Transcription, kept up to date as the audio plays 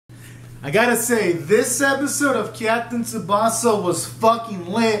I gotta say, this episode of Captain Tsubasa was fucking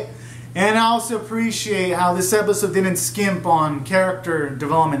lit, and I also appreciate how this episode didn't skimp on character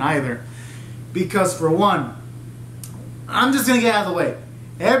development either. Because for one, I'm just gonna get out of the way.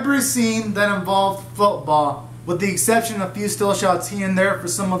 Every scene that involved football, with the exception of a few still shots here and there for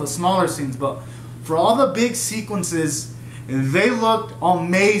some of the smaller scenes, but for all the big sequences, they looked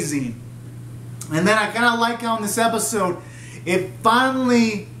amazing. And then I kind of like how in this episode, it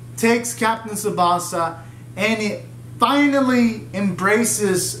finally takes Captain Tsubasa and it finally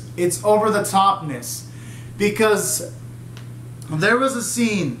embraces its over-the-topness. Because there was a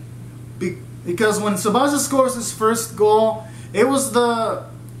scene, because when Tsubasa scores his first goal, it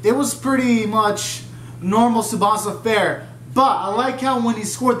was pretty much normal Tsubasa fare. But I like how when he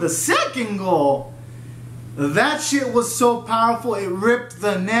scored the second goal, that shit was so powerful, it ripped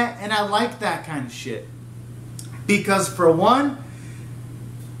the net, and I like that kind of shit. Because for one,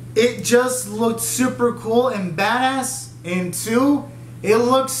 it just looked super cool and badass, and two, it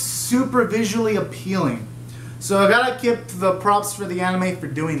looks super visually appealing. So I gotta give the props for the anime for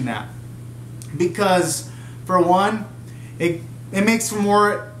doing that. Because for one, it makes for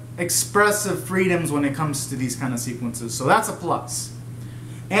more expressive freedoms when it comes to these kind of sequences. So that's a plus.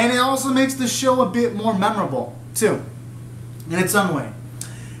 And it also makes the show a bit more memorable, too, in its own way.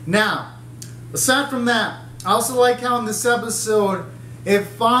 Now, aside from that, I also like how in this episode, it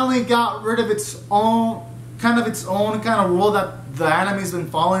finally got rid of its own kind of rule that the anime's been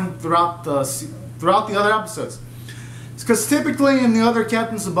following throughout the other episodes. Because typically in the other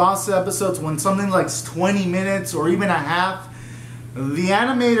Captain Tsubasa episodes, when something like 20 minutes or even a half, the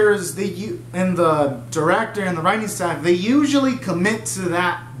animators and the director and the writing staff, they usually commit to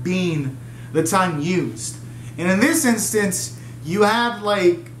that being the time used. And in this instance, you had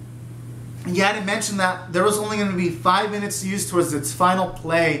to mention that there was only going to be 5 minutes used towards its final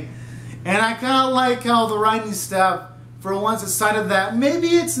play. And I kind of like how the writing staff, for once, decided that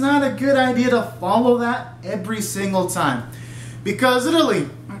maybe it's not a good idea to follow that every single time. Because literally,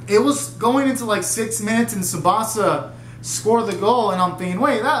 it was going into like 6 minutes and Tsubasa scored the goal, and I'm thinking,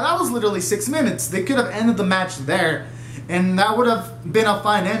 wait, that was literally 6 minutes. They could have ended the match there, and that would have been a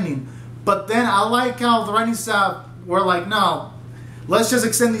fine ending. But then I like how the writing staff were like, no, let's just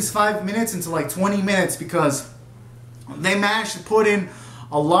extend these 5 minutes into like 20 minutes, because they managed to put in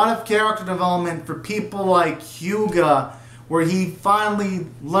a lot of character development for people like Hyuga, where he finally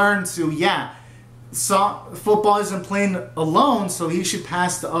learned to, football isn't playing alone, so he should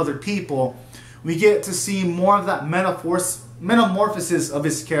pass to other people. We get to see more of that metamorphosis of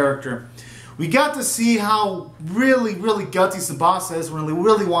his character. We got to see how really, really gutsy Tsubasa is when he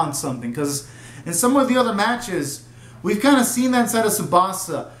really wants something. Because in some of the other matches, we've kind of seen that side of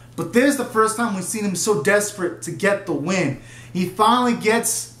Tsubasa. But this is the first time we've seen him so desperate to get the win. He finally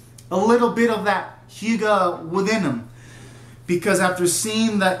gets a little bit of that Hyuga within him. Because after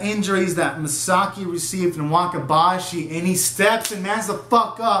seeing the injuries that Misaki received from Wakabayashi, and he steps and mans the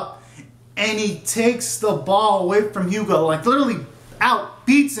fuck up, and he takes the ball away from Hyuga, like literally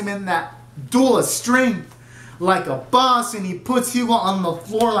outbeats him in that duel of strength like a boss, and he puts Hyuga on the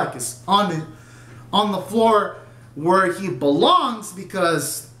floor like it's on the floor where he belongs,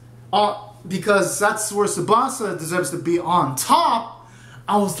 because that's where Tsubasa deserves to be, on top.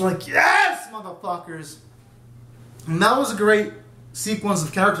 I was like, yes, motherfuckers! And that was a great sequence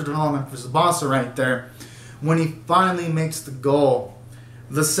of character development for Tsubasa right there, when he finally makes the goal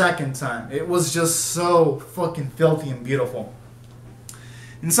the second time. It was just so fucking filthy and beautiful.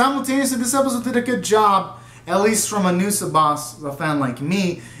 And simultaneously, this episode did a good job, at least from a new Tsubasa fan like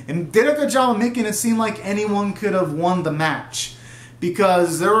me, and did a good job of making it seem like anyone could have won the match.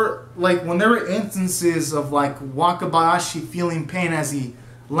 Because there were, when there were instances of Wakabayashi feeling pain as he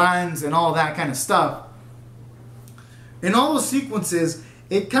lands and all that kind of stuff, in all those sequences,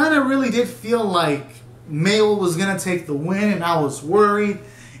 it kind of really did feel like Mayo was going to take the win, and I was worried,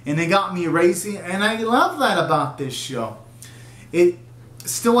 and it got me racing, and I love that about this show. It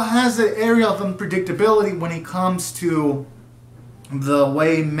still has an area of unpredictability when it comes to the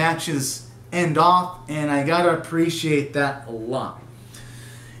way matches end off, and I gotta appreciate that a lot.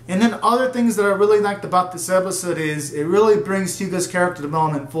 And then other things that I really liked about this episode is it really brings Hyuga's character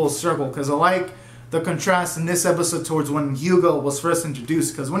development full circle, because I like the contrast in this episode towards when Hyuga was first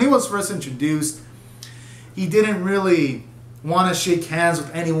introduced, because when he was first introduced, he didn't really want to shake hands with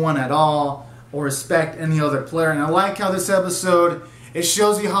anyone at all or respect any other player. And I like how this episode, it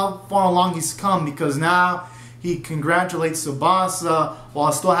shows you how far along he's come, because now he congratulates Tsubasa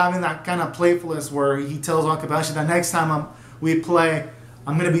while still having that kind of playfulness where he tells Wakabayashi that next time we play,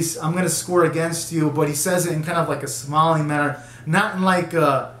 I'm gonna score against you, but he says it in kind of like a smiling manner, not in like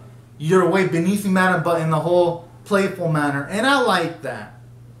a your way beneath the manner, but in the whole playful manner. And I like that.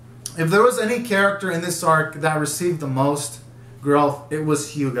 If there was any character in this arc that received the most growth, it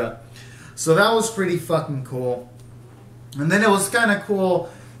was Hyuga. So that was pretty fucking cool. And then it was kind of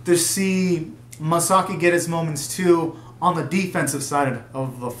cool to see Masaki get his moments too on the defensive side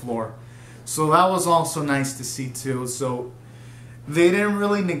of the floor. So that was also nice to see too. So they didn't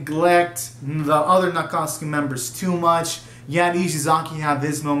really neglect the other Nakatsuki members too much. Yeah, Ishizaki had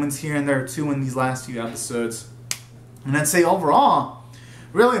his moments here and there too in these last few episodes. And I'd say overall,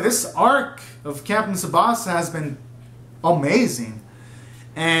 really this arc of Captain Tsubasa has been amazing.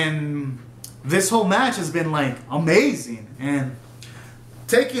 And this whole match has been like amazing. And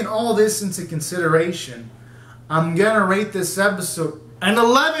taking all this into consideration, I'm gonna rate this episode an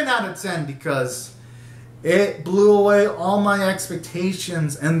 11 out of 10 because it blew away all my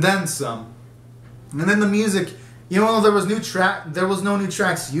expectations and then some. And then the music, even though there was no new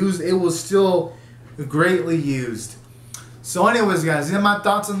tracks used, it was still greatly used. So anyways guys, these are my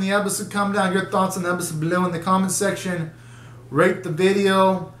thoughts on the episode. Comment down your thoughts on the episode below in the comment section. Rate the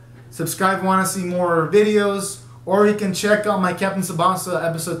video. Subscribe if you want to see more videos. Or you can check out my Captain Tsubasa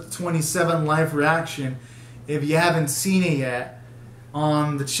episode 27 live reaction if you haven't seen it yet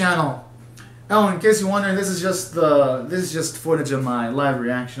on the channel. Oh, in case you're wondering, this is just footage of my live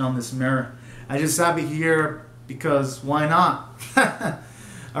reaction on this mirror. I just have it here because why not?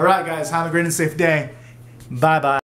 Alright guys, have a great and safe day. Bye bye.